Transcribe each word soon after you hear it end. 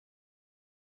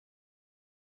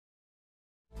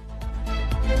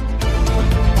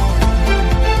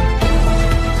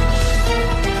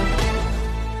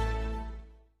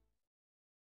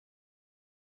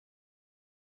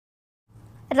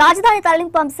రాజధాని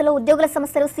తరలింపు అంశంలో ఉద్యోగుల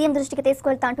సమస్యలు సీఎం దృష్టికి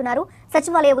తీసుకెళ్తా అంటున్నారు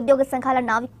సచివాలయ ఉద్యోగ సంఘాల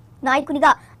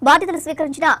నాయకునిగా బాధ్యతలు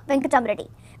స్వీకరించిన వెంకటరామరెడ్డి.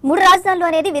 3 రాజధానులు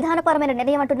అనేది విధానపరమైన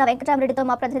నిర్ణయం అంటున్న వెంకటరామరెడ్డితో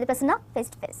మా ప్రతినిధి Prasanna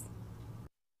face to face.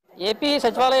 AP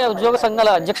సచివాలయ ఉద్యోగ సంఘాల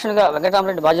అధ్యక్షునిగా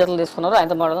వెంకటరామరెడ్డి బాధ్యతలు తీసుకున్నారు.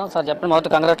 ఆయనతో మాట్లాడదాం. సార్ చెప్పండి,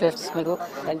 మొదటి కంగ్రాచులేషన్స్. మీకు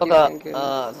ఒక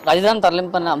రాజధాని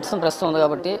తరలింపు అనే అంశం ప్రస్తుతం ఉంది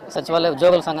కాబట్టి సచివాలయ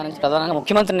ఉద్యోగుల సంఘం నుంచి ప్రధానంగా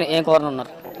ముఖ్యమంత్రిని ఏం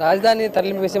కోరనున్నారు? రాజధాని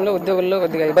తరలింపు విషయంలో ఉద్యోగుల్లో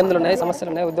కొద్దిగా ఇబ్బందులు ఉన్నాయి, సమస్యలు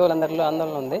ఉన్నాయి, ఉద్యోగులందరిలో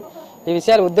ఆందోళన ఉంది. ఈ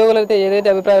విషయాలు ఉద్యోగులు అయితే ఏదైతే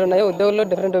అభిప్రాయాలు ఉన్నాయో ఉద్యోగుల్లో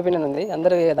డిఫరెంట్ ఒపీనియన్ ఉంది.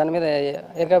 అందరూ దాని మీద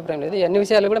ఏకాభిప్రాయం లేదు. అన్ని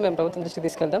విషయాలు కూడా మేము ప్రభుత్వం దృష్టికి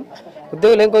తీసుకెళ్తాం.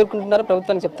 ఉద్యోగులు ఏం కోరుకుంటున్నారో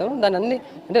ప్రభుత్వానికి చెప్తాం. దాని అన్ని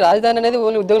అంటే రాజధాని అనేది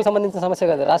ఓన్లీ ఉద్యోగులకు సంబంధించిన సమస్య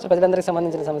కాదు, రాష్ట్ర ప్రజలందరికీ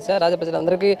సంబంధించిన సమస్య, రాష్ట్ర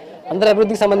ప్రజలందరికీ అందరి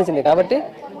అభివృద్ధికి సంబంధించింది. కాబట్టి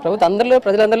ప్రభుత్వం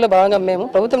ప్రజలందరిలో భాగంగా మేము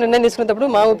ప్రభుత్వం నిర్ణయం తీసుకునేటప్పుడు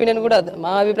మా ఒపీనియన్ కూడా,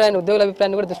 మా అభిప్రాయాన్ని, ఉద్యోగుల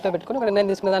అభిప్రాయాన్ని కూడా దృష్టిలో పెట్టుకుని ఒక నిర్ణయం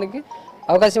తీసుకునే దానికి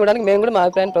అవకాశం ఇవ్వడానికి మేము కూడా మా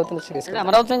అభిప్రాయాన్ని ప్రభుత్వం దృష్టికి తీసుకుంటాం.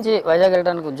 అమరావతి నుంచి వైజాగ్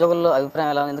వెళ్ళడానికి ఉద్యోగుల్లో అభిప్రాయం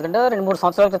ఎలా ఉంది? ఎందుకంటే 2-3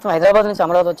 సంవత్సరాల క్రితం హైదరాబాద్ నుంచి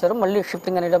అమరావతి వచ్చారు, మళ్ళీ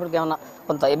షిఫ్టింగ్ అనేటప్పటికి ఏమన్నా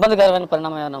కొంత ఇబ్బందికరమైన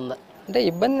పరిణామం ఏమైనా ఉందా? అంటే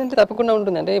ఇబ్బంది అంటే తప్పకుండా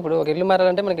ఉంటుంది. అంటే ఇప్పుడు ఒక ఇల్లు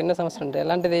మారాలంటే మనకి ఎన్నో సమస్యలు ఉంటాయి.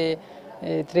 అలాంటిది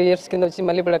 3 years కింద వచ్చి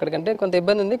మళ్ళీ ఇప్పుడు అక్కడికంటే కొంత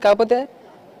ఇబ్బంది ఉంది. కాకపోతే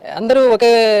అందరూ ఒకే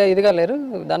ఇదిగా లేరు.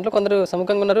 దాంట్లో కొందరు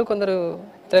సముఖంగా ఉన్నారు, కొందరు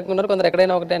వ్యతిరేకంగా ఉన్నారు, కొందరు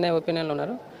ఎక్కడైనా ఒకటే అనే ఒపీనియన్లో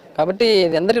ఉన్నారు. కాబట్టి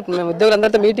మేము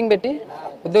ఉద్యోగులందరితో మీటింగ్ పెట్టి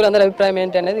ఉద్యోగులందరి అభిప్రాయం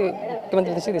ఏంటి అనేది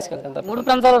ముఖ్యమంత్రి దృష్టికి తీసుకెళ్తాం. 3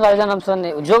 ప్రాంతాల రాజధాని అంశాన్ని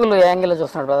ఉద్యోగులు ఏ యాంగిల్లో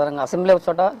చూస్తున్నారు? ప్రధానంగా అసెంబ్లీ ఒక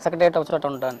చోట, సెక్రటరియట్ ఒక చోట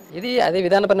ఉంటాను. అది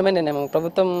విధానపరమైన నిర్ణయం.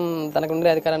 ప్రభుత్వం తనకు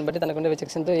ఉండే అధికారాన్ని బట్టి, తనకు ఉండే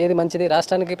విచక్షణతో ఏది మంచిది,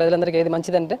 రాష్ట్రానికి ప్రజలందరికీ ఏది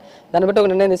మంచిది అంటే దాన్ని బట్టి ఒక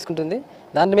నిర్ణయం తీసుకుంటుంది.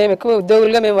 దాన్ని మేము ఎక్కువ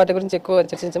ఉద్యోగులుగా మేము వాటి గురించి ఎక్కువ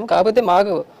చర్చించాము. కాకపోతే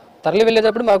మాకు తరలి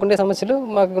వెళ్ళేటప్పుడు మాకుండే సమస్యలు,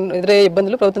 మాకు ఎదురయ్యే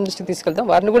ఇబ్బందులు ప్రభుత్వం దృష్టికి తీసుకెళ్తాం.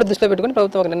 వాటిని కూడా దృష్టిలో పెట్టుకుని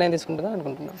ప్రభుత్వం ఒక నిర్ణయం తీసుకుంటుందని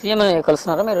అనుకుంటున్నాం. సీఎం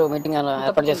కలుస్తున్నారా మీరు? మీటింగ్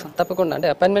ఏర్పాటు చేస్తాం. తప్పకుండా, అంటే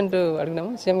అపాయింట్మెంట్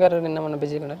అడిగినాము. సీఎం గారు నిన్న మనం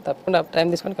బిజీగా ఉన్నారు. తప్పకుండా టైం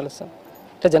తీసుకొని కలుస్తాం.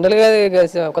 అంటే జనరల్గా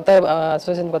కొత్త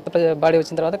అసోసియేషన్, కొత్త బాడీ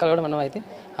వచ్చిన తర్వాత కలవడం ఆనవాయితీ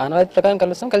ప్రకారం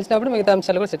కలుస్తాం. కలిసినప్పుడు మిగతా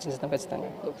అంశాలు కూడా చర్చిస్తాం ఖచ్చితంగా.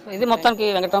 ఇది మొత్తానికి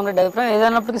వెంకటరామరెడ్డి అభిప్రాయం.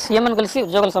 ఏదైనప్పటికీ సీఎం కలిసి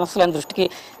ఉద్యోగుల సమస్యలను దృష్టికి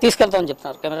తీసుకెళ్తామని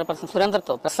చెప్తున్నారు. Camera person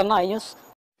సురేందర్తో Prasanna, I news.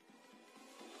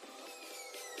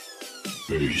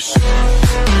 Peace.